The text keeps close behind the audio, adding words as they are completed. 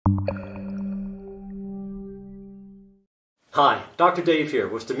Hi, Dr. Dave here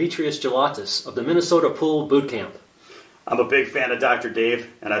with Demetrius Jelatis of the Minnesota Pool Boot Camp. I'm a big fan of Dr.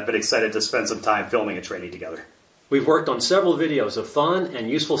 Dave, and I've been excited to spend some time filming a training together. We've worked on several videos of fun and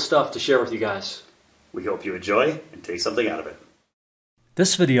useful stuff to share with you guys. We hope you enjoy and take something out of it.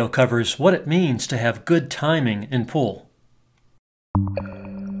 This video covers what it means to have good timing in pool.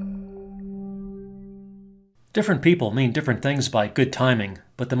 Different people mean different things by good timing,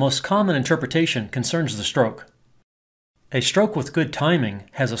 but the most common interpretation concerns the stroke. A stroke with good timing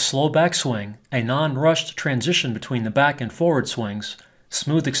has a slow backswing, a non-rushed transition between the back and forward swings,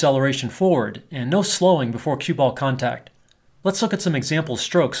 smooth acceleration forward, and no slowing before cue ball contact. Let's look at some example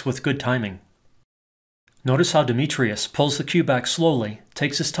strokes with good timing. Notice how Demetrius pulls the cue back slowly,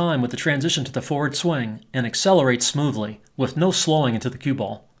 takes his time with the transition to the forward swing, and accelerates smoothly, with no slowing into the cue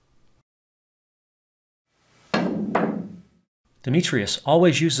ball. Demetrius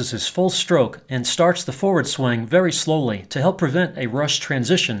always uses his full stroke and starts the forward swing very slowly to help prevent a rushed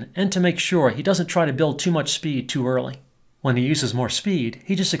transition and to make sure he doesn't try to build too much speed too early. When he uses more speed,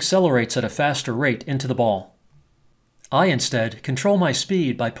 he just accelerates at a faster rate into the ball. I instead control my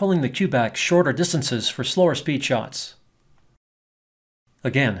speed by pulling the cue back shorter distances for slower speed shots.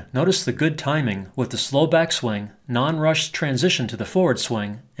 Again, notice the good timing with the slow backswing, non-rushed transition to the forward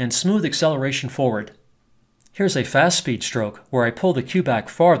swing, and smooth acceleration forward. Here's a fast speed stroke where I pull the cue back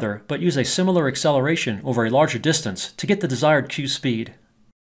farther but use a similar acceleration over a larger distance to get the desired cue speed.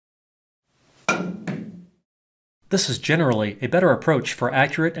 This is generally a better approach for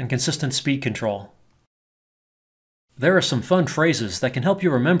accurate and consistent speed control. There are some fun phrases that can help you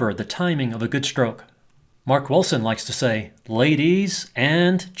remember the timing of a good stroke. Mark Wilson likes to say, "Ladies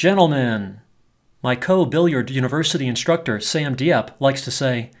and gentlemen." My co-billiard university instructor Sam Dieppe likes to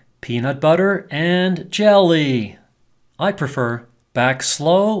say, "Peanut butter and jelly." I prefer back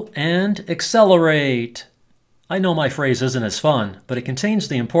slow and accelerate. I know my phrase isn't as fun, but it contains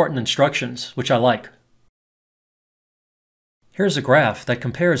the important instructions, which I like. Here's a graph that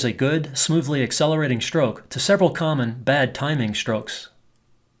compares a good, smoothly accelerating stroke to several common bad timing strokes.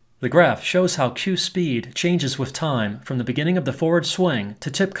 The graph shows how cue speed changes with time from the beginning of the forward swing to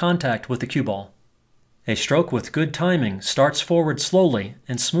tip contact with the cue ball. A stroke with good timing starts forward slowly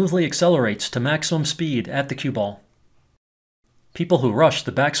and smoothly accelerates to maximum speed at the cue ball. People who rush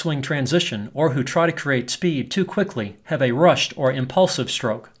the backswing transition or who try to create speed too quickly have a rushed or impulsive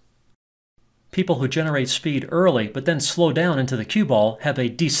stroke. People who generate speed early but then slow down into the cue ball have a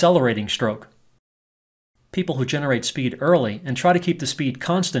decelerating stroke. People who generate speed early and try to keep the speed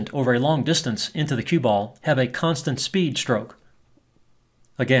constant over a long distance into the cue ball have a constant speed stroke.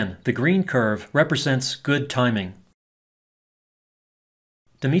 Again, the green curve represents good timing.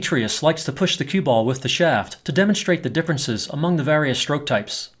 Demetrius likes to push the cue ball with the shaft to demonstrate the differences among the various stroke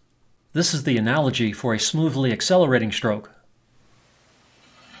types. This is the analogy for a smoothly accelerating stroke.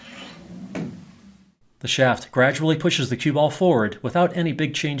 The shaft gradually pushes the cue ball forward without any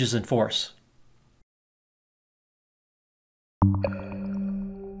big changes in force.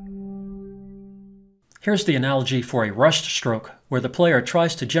 Here's the analogy for a rushed stroke, where the player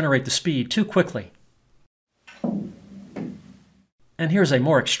tries to generate the speed too quickly. And here's a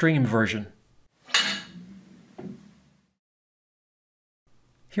more extreme version.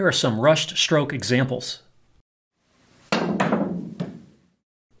 Here are some rushed stroke examples.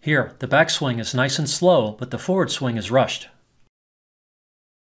 Here, the backswing is nice and slow, but the forward swing is rushed.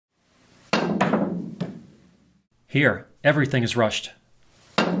 Here, everything is rushed.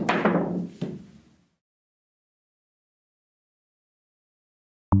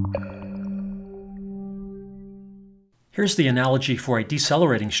 Here's the analogy for a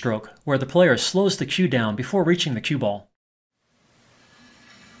decelerating stroke, where the player slows the cue down before reaching the cue ball.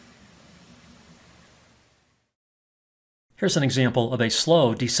 Here's an example of a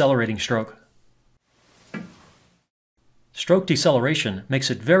slow decelerating stroke. Stroke deceleration makes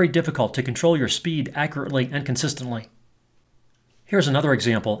it very difficult to control your speed accurately and consistently. Here's another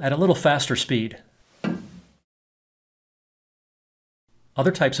example at a little faster speed.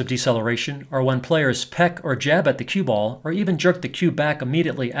 Other types of deceleration are when players peck or jab at the cue ball or even jerk the cue back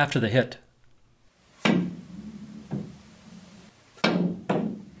immediately after the hit.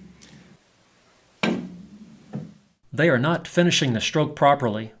 They are not finishing the stroke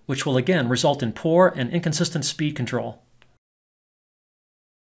properly, which will again result in poor and inconsistent speed control.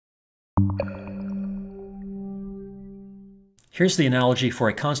 Here's the analogy for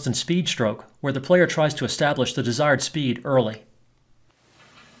a constant speed stroke, where the player tries to establish the desired speed early.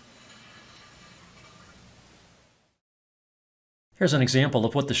 Here's an example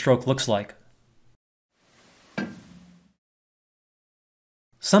of what the stroke looks like.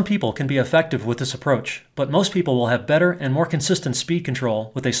 Some people can be effective with this approach, but most people will have better and more consistent speed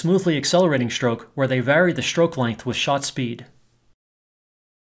control with a smoothly accelerating stroke where they vary the stroke length with shot speed.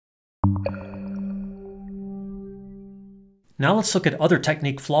 Now let's look at other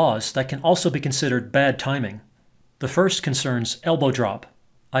technique flaws that can also be considered bad timing. The first concerns elbow drop.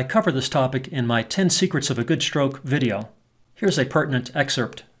 I cover this topic in my 10 Secrets of a Good Stroke video. Here's a pertinent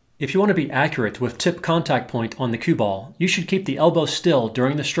excerpt. If you want to be accurate with tip contact point on the cue ball, you should keep the elbow still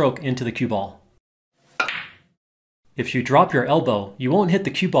during the stroke into the cue ball. If you drop your elbow, you won't hit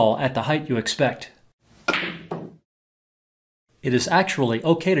the cue ball at the height you expect. It is actually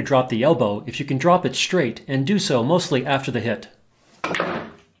okay to drop the elbow if you can drop it straight and do so mostly after the hit.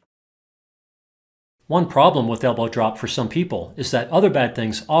 One problem with elbow drop for some people is that other bad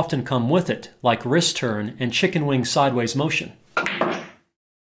things often come with it, like wrist turn and chicken wing sideways motion.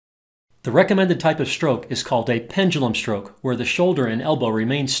 The recommended type of stroke is called a pendulum stroke, where the shoulder and elbow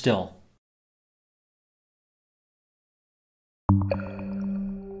remain still.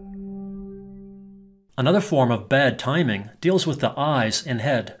 Another form of bad timing deals with the eyes and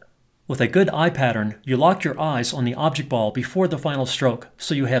head. With a good eye pattern, you lock your eyes on the object ball before the final stroke,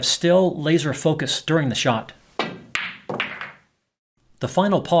 so you have still laser focus during the shot. The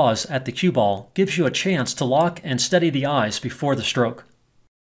final pause at the cue ball gives you a chance to lock and steady the eyes before the stroke.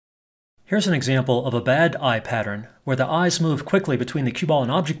 Here's an example of a bad eye pattern, where the eyes move quickly between the cue ball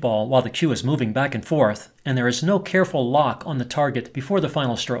and object ball while the cue is moving back and forth, and there is no careful lock on the target before the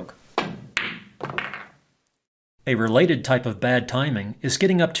final stroke. A related type of bad timing is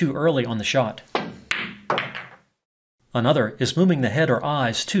getting up too early on the shot. Another is moving the head or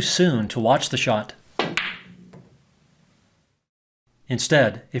eyes too soon to watch the shot.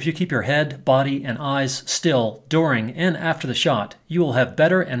 Instead, if you keep your head, body, and eyes still during and after the shot, you will have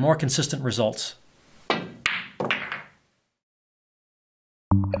better and more consistent results.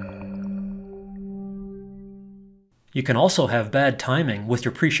 You can also have bad timing with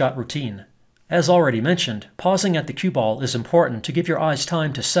your pre-shot routine. As already mentioned, pausing at the cue ball is important to give your eyes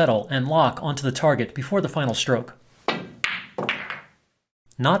time to settle and lock onto the target before the final stroke.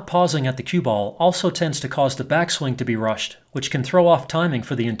 Not pausing at the cue ball also tends to cause the backswing to be rushed, which can throw off timing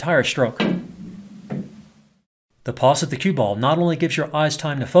for the entire stroke. The pause at the cue ball not only gives your eyes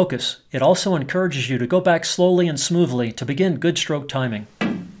time to focus, it also encourages you to go back slowly and smoothly to begin good stroke timing.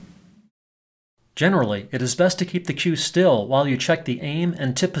 Generally, it is best to keep the cue still while you check the aim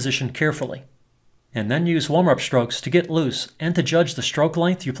and tip position carefully, and then use warm-up strokes to get loose and to judge the stroke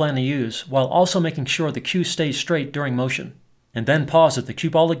length you plan to use while also making sure the cue stays straight during motion. And then pause at the cue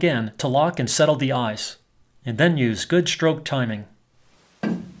ball again to lock and settle the eyes, and then use good stroke timing.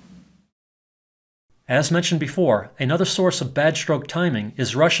 As mentioned before, another source of bad stroke timing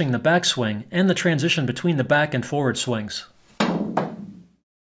is rushing the backswing and the transition between the back and forward swings.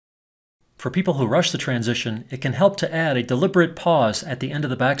 For people who rush the transition, it can help to add a deliberate pause at the end of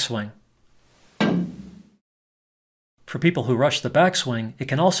the backswing. For people who rush the backswing, it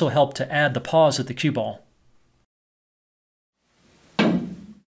can also help to add the pause at the cue ball.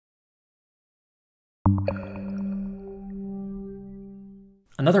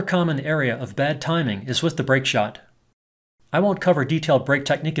 Another common area of bad timing is with the break shot. I won't cover detailed break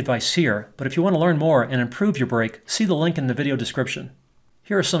technique advice here, but if you want to learn more and improve your break, see the link in the video description.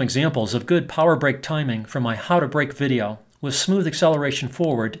 Here are some examples of good power break timing from my How to Break video, with smooth acceleration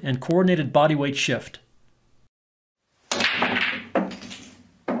forward and coordinated body weight shift.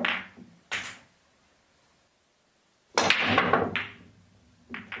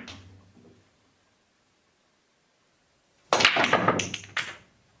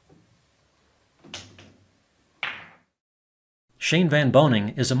 Shane Van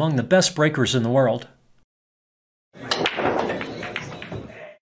Boening is among the best breakers in the world.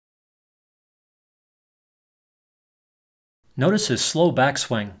 Notice his slow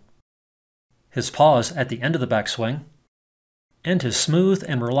backswing, his pause at the end of the backswing, and his smooth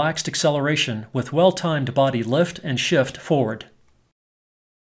and relaxed acceleration with well-timed body lift and shift forward.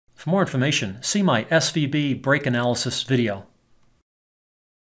 For more information, see my SVB break analysis video.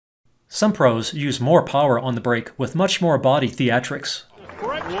 Some pros use more power on the break with much more body theatrics.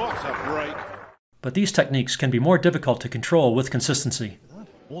 But these techniques can be more difficult to control with consistency.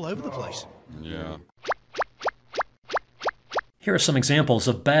 All over the place. Yeah. Here are some examples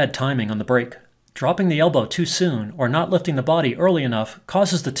of bad timing on the break. Dropping the elbow too soon or not lifting the body early enough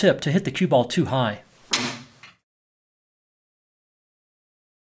causes the tip to hit the cue ball too high.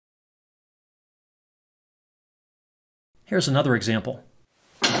 Here's another example.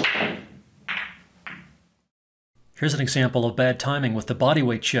 Here's an example of bad timing with the body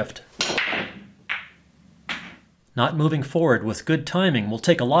weight shift. Not moving forward with good timing will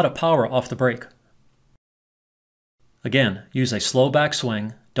take a lot of power off the brake. Again, use a slow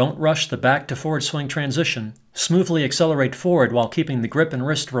backswing, don't rush the back to forward swing transition, smoothly accelerate forward while keeping the grip and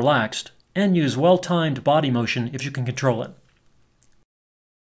wrist relaxed, and use well-timed body motion if you can control it.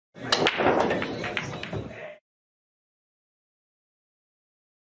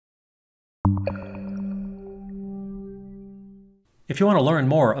 If you want to learn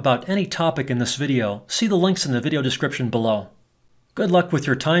more about any topic in this video, see the links in the video description below. Good luck with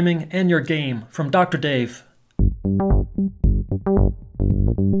your timing and your game from Dr. Dave.